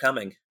 mutants are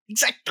coming.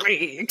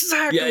 Exactly.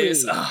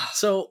 Yes.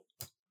 So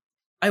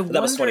that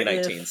was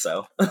 2019,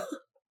 so.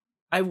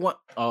 I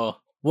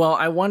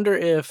wonder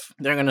if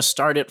they're going to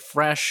start it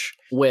fresh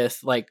with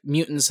like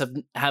mutants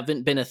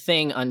haven't been a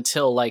thing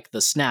until like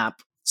the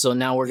snap. So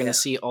now we're going to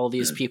see all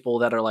these people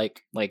that are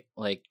like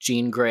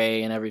Jean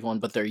Grey and everyone,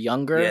 but they're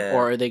younger,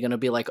 or are they going to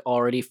be like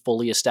already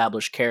fully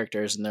established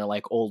characters and they're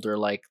like older,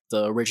 like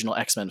the original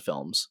X-Men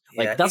films?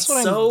 Like that's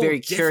what I'm very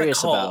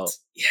curious about.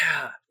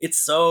 Yeah, it's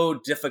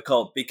so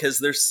difficult because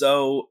they're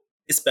so,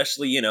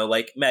 especially,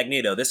 like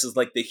Magneto. This is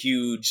like the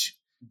huge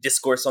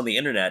discourse on the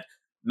internet.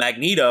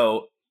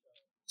 Magneto,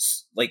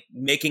 like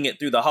making it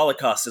through the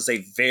Holocaust is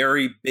a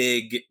very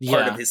big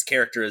part of his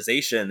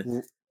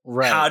characterization.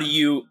 Right. How do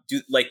you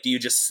do you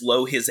just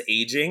slow his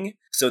aging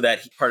so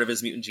that part of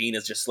his mutant gene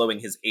is just slowing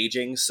his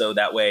aging, so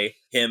that way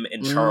him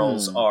and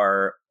Charles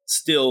are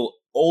still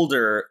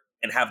older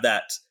and have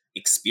that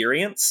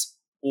experience?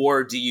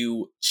 Or do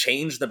you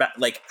change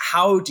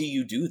how do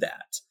you do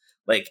that?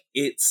 Like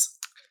is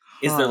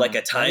there like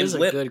a time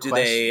blip? Do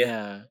they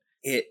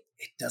it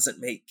doesn't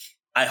make.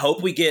 I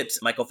hope we get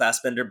Michael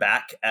Fassbender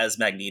back as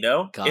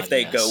Magneto if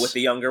they go with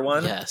the younger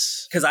one.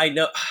 Yes. Because I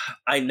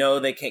know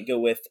they can't go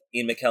with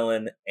Ian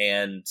McKellen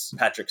and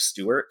Patrick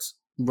Stewart.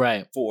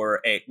 Right.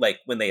 for a like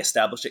when they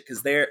establish it,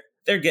 because they're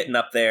getting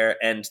up there,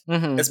 and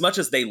as much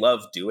as they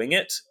love doing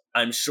it,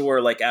 I'm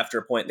sure like after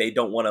a point they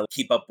don't want to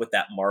keep up with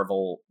that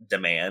Marvel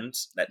demand,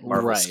 that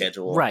Marvel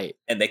schedule. Right.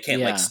 And they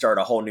can't like start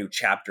a whole new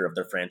chapter of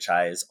their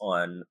franchise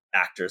on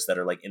actors that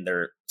are like in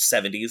their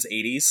 70s,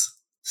 80s.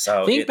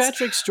 So I think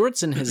Patrick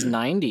Stewart's in his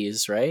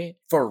 90s, right?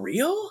 For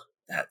real?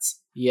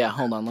 Yeah,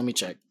 hold on, let me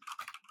check.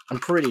 I'm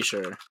pretty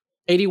sure.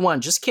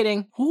 81, just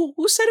kidding. Who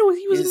said it was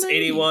he was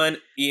 81.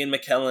 Ian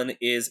McKellen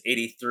is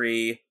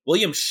 83.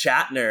 William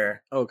Shatner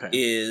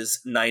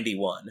is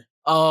 91.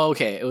 Oh,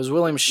 okay. It was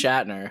William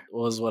Shatner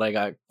was what I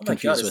got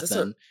confused with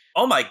then.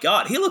 Oh my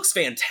god, he looks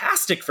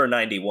fantastic for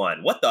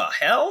 91. What the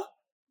hell?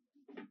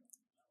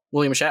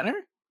 William Shatner?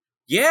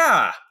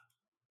 Yeah.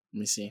 Let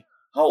me see.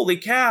 Holy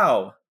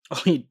cow.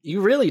 Oh, he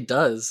really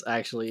does,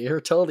 actually.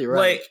 You're totally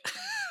right. Like,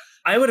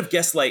 I would have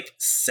guessed like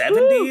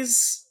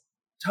 70s.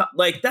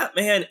 Like that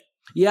man.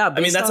 Yeah, I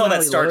mean, that's all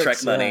that Star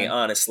Trek money,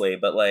 honestly.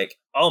 But like,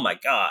 oh my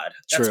god,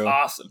 that's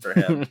awesome for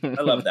him.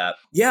 I love that.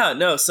 Yeah,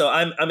 no. So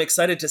I'm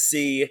excited to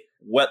see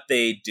what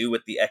they do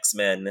with the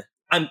X-Men.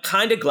 I'm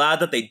kind of glad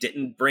that they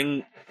didn't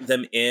bring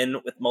them in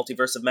with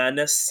Multiverse of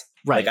Madness.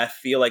 Right. Like, I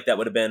feel like that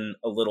would have been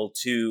a little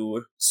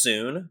too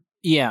soon.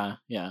 Yeah.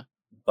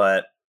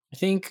 But I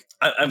think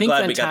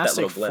glad we got that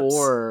little glimpse.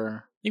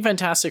 I think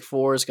Fantastic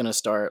Four is going to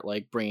start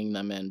like bringing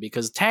them in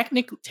because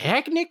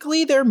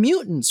technically they're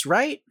mutants,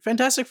 right?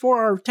 Fantastic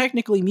Four are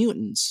technically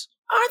mutants.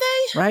 Are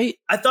they? Right?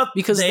 I thought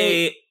because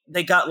they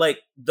got like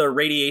the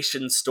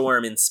radiation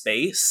storm in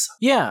space.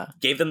 Yeah.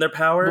 Gave them their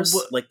powers,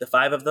 like the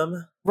 5 of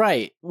them.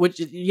 Right.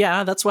 Which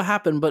that's what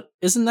happened, but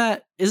isn't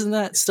that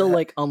still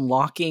like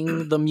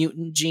unlocking the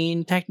mutant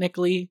gene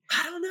technically?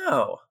 I don't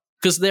know.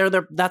 Because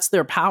that's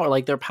their power.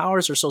 Like their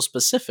powers are so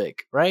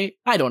specific, right?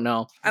 I don't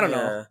know. I don't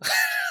know.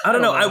 I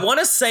don't know. I want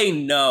to say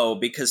no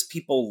because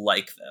people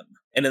like them.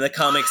 And in the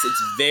comics,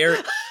 it's very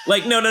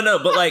like, no.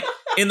 But like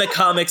in the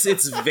comics,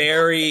 it's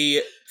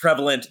very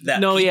prevalent that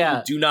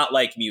people do not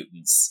like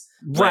mutants.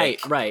 Right.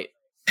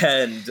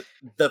 And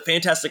the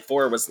Fantastic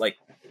Four was like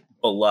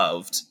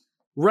beloved.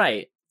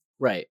 Right.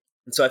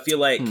 And so I feel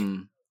like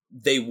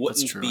they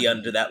wouldn't be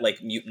under that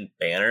like mutant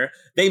banner.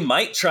 They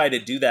might try to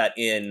do that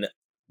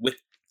with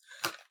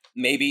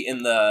maybe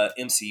in the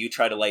MCU,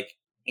 try to like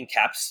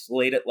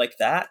encapsulate it like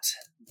that.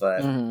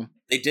 But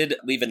they did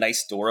leave a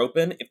nice door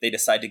open if they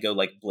decide to go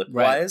like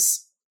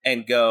blip-wise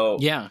and go...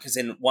 Yeah. Because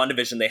in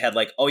WandaVision, they had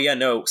like,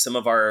 some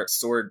of our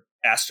sword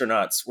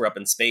astronauts were up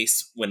in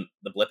space when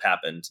the blip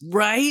happened.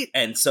 Right.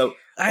 And so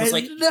I was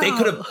they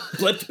could have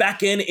blipped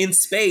back in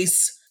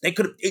space. They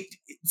could have...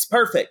 It's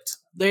perfect.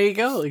 There you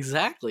go.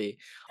 Exactly.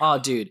 Oh,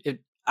 dude.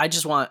 I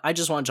just want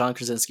John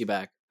Krasinski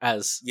back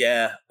as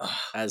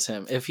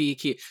him. If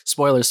he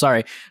spoilers,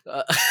 sorry.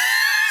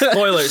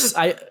 Spoilers.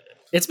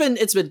 It's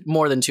been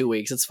more than 2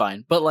 weeks. It's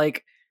fine. But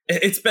like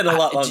it's been a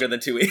lot longer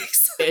than 2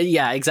 weeks.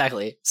 Yeah,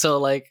 exactly. So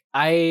like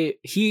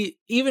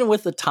even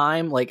with the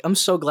time, like I'm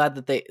so glad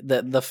that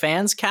the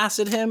fans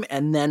casted him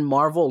and then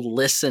Marvel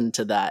listened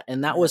to that.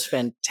 And that was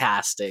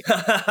fantastic.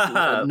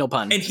 No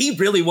pun. And he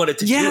really wanted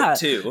to do it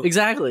too.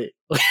 Exactly.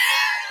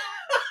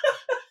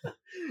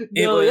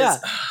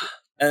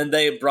 And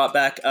they brought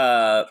back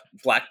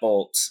Black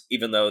Bolt,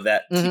 even though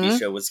that TV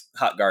show was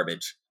hot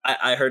garbage.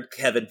 I heard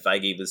Kevin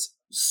Feige was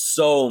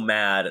so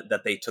mad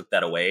that they took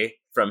that away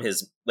from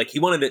his, like, he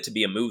wanted it to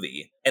be a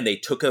movie and they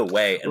took it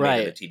away and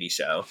made it a TV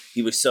show.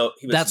 He was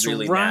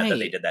really mad that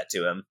they did that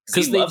to him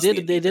because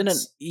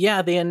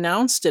they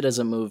announced it as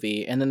a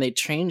movie and then they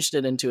changed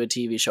it into a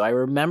TV show. I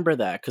remember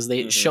that because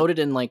they showed it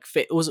in like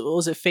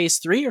was it phase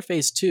 3 or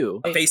phase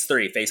 2? Phase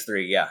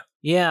 3.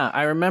 Yeah,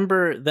 I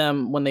remember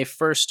them when they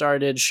first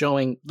started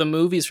showing the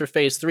movies for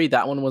phase 3.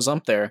 That one was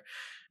up there.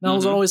 And I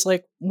was always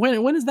like,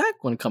 when is that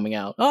one coming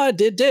out? Oh, it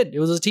did. It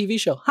was a TV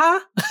show. Huh?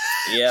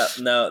 Yeah,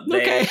 no.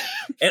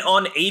 And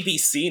on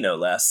ABC, no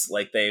less.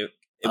 Like it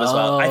was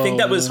wild. I think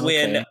that was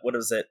when, what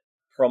was it?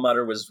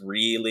 Perlmutter was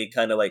really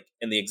kind of like,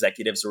 and the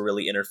executives were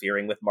really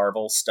interfering with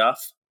Marvel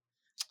stuff.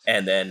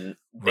 And then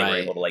they were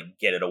able to like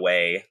get it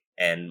away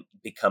and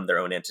become their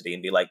own entity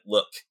and be like,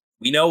 look,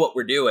 we know what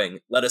we're doing.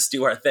 Let us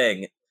do our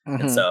thing.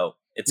 And so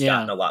it's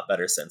gotten a lot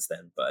better since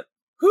then. But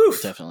whew.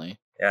 Definitely.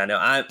 Yeah, no,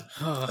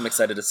 I'm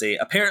excited to see.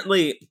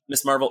 Apparently,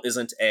 Miss Marvel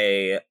isn't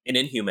an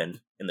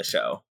Inhuman in the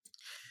show.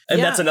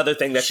 And that's another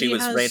thing that she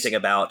was ranting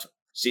about.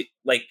 She,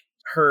 like,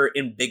 her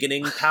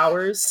embiggening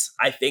powers,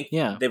 I think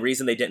the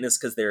reason they didn't is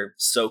because they're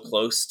so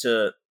close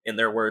to, in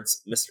their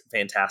words, Mr.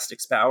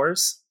 Fantastic's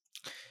powers.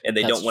 And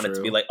they don't want it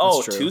to be like,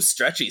 two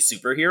stretchy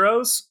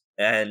superheroes?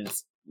 And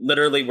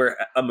literally,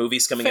 a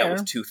movie's coming out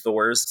with 2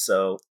 Thors,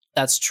 so...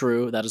 That's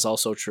true. That is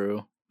also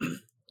true.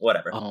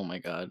 Whatever. Oh my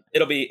god.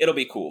 It'll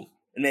be cool.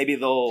 And maybe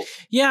they'll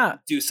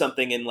do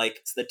something in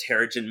like the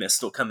Terrigen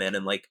Mist will come in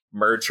and like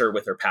merge her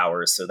with her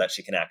powers so that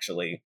she can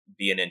actually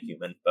be an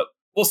Inhuman. But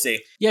we'll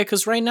see. Yeah,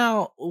 because right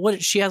now,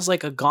 she has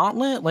like a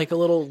gauntlet, like a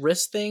little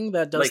wrist thing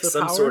that does like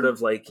some power? Sort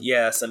of like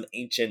some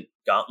ancient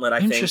gauntlet. I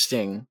think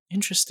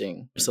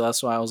interesting. So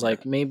that's why I was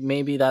like,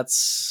 maybe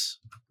that's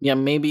Yeah,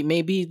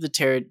 maybe the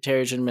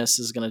Terrigen Mist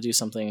is going to do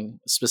something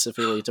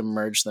specifically to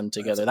merge them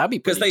together. That'd be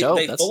pretty dope.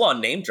 Because they full on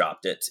name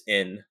dropped it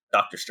in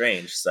Doctor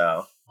Strange.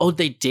 So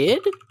they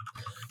did.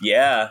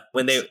 Yeah,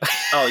 when they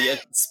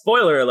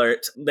spoiler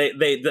alert,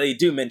 they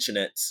do mention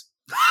it,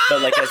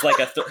 but like as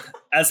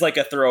like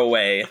a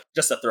throwaway,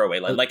 just a throwaway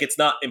line. Like it's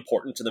not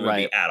important to the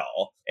movie at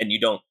all, and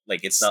you don't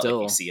like it's not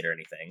like you see it or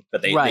anything,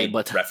 but they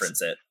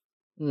reference it.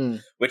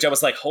 Which I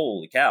was like,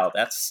 holy cow,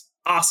 that's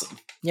awesome.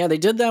 Yeah, they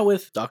did that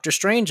with Doctor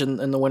Strange and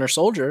the Winter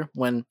Soldier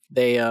when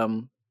they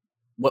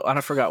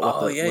I forgot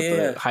what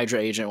the Hydra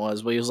agent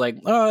was, but he was like,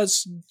 oh,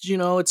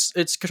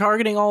 it's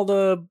targeting all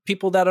the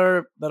people that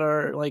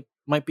are like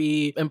might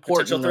be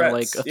important or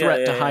like a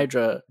threat to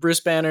Hydra. Bruce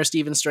Banner,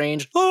 Stephen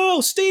Strange. Oh,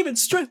 Stephen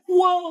Strange!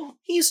 Whoa,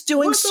 he's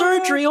doing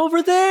surgery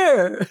over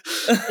there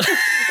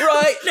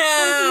right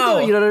now.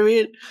 You know what I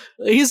mean?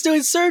 He's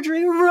doing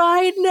surgery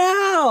right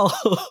now.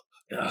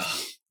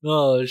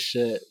 Oh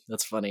shit,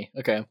 that's funny.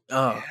 Okay.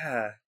 Oh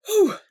yeah.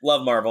 Whew.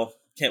 Love Marvel.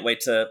 Can't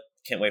wait for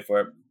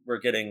it. We're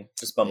getting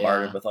just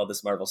bombarded with all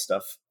this Marvel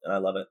stuff, and I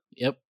love it.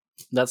 Yep.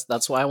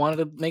 That's why I wanted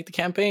to make the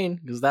campaign,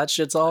 because that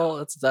shit's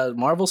all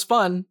Marvel's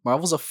fun.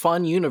 Marvel's a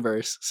fun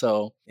universe.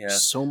 So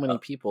so many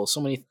people,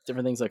 so many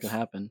different things that can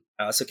happen.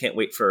 I also can't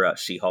wait for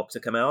She-Hulk to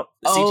come out.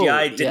 The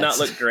CGI did not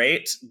look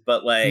great,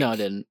 but like no, it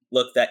didn't.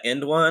 Look, that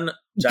end one,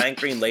 giant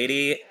green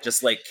lady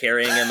just like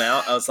carrying him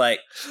out. I was like,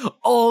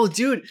 oh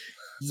dude.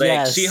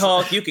 Like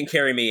She-Hulk, you can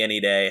carry me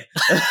any day.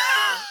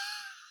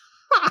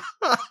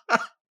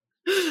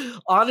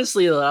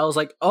 Honestly, I was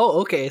like,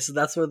 "Oh, okay, so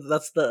that's where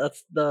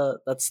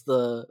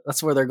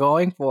they're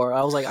going for."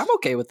 I was like, "I'm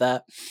okay with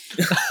that.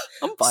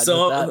 I'm fine with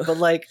that." But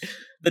like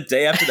the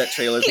day after that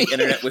trailer, the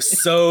internet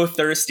was so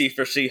thirsty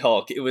for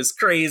She-Hulk. It was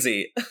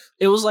crazy.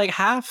 It was like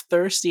half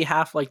thirsty,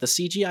 half like the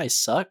CGI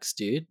sucks,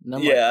 dude. And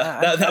I'm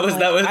that was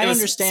I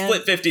understand.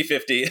 Split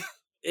 50-50.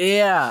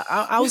 Yeah,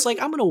 I was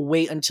like, I'm gonna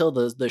wait until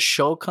the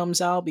show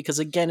comes out, because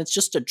again, it's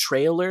just a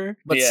trailer,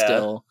 but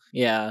still,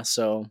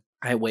 So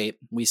I wait.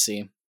 We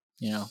see.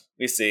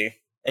 We see.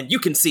 And you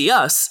can see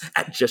us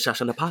at Just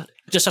Josh on the Pod.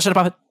 Just Josh on the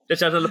Pod. Just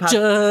Josh on the Pod.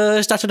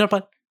 Just Josh on the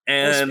Pod.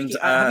 And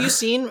have you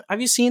seen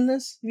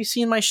this? Have you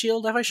seen my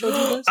shield? Have I showed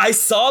you this? I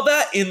saw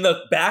that in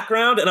the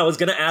background, and I was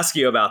gonna ask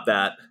you about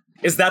that.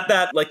 Is that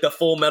like the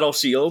full metal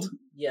shield?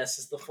 Yes,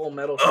 it's the full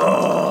metal shield.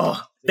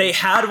 Oh, they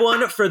had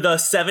one for the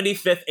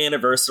 75th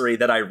anniversary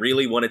that I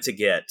really wanted to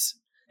get,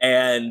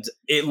 and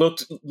it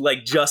looked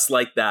like just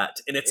like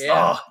that. And it's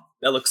that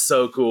looks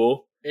so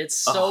cool. It's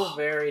so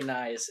very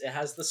nice. It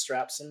has the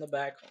straps on the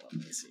back. Hold on,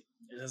 let me see.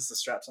 It has the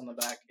straps on the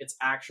back. It's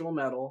actual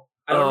metal.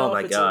 I don't know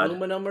if it's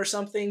aluminum or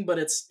something, but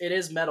it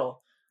is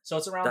metal. So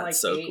it's around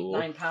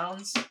 9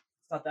 pounds. It's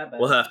not that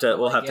bad. We'll have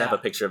to have a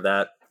picture of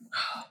that.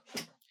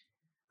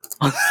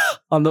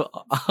 on the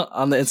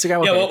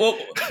Instagram.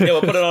 Okay.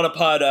 We'll put it on a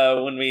pod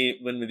when we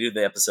do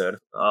the episode.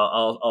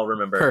 I'll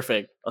remember.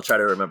 Perfect. I'll try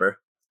to remember.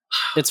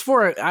 It's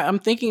I'm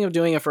thinking of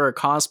doing it for a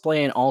cosplay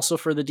and also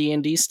for the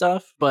D&D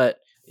stuff, but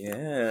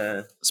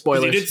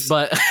spoilers.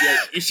 But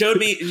you showed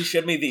me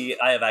the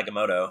Eye of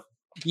Agamotto.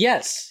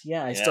 Yes,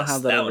 I still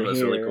have that. That over one was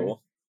here. really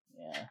cool.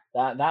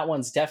 Yeah, that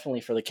one's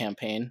definitely for the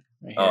campaign.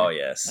 Right here. Oh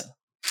yes. Shit.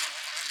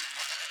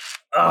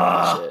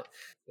 I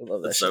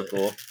love that. That's so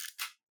cool.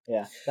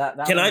 Yeah.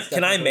 That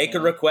can I make a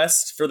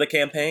request for the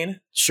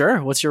campaign?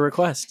 Sure. What's your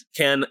request?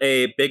 Can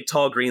a big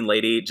tall green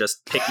lady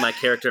just pick my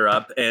character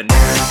up and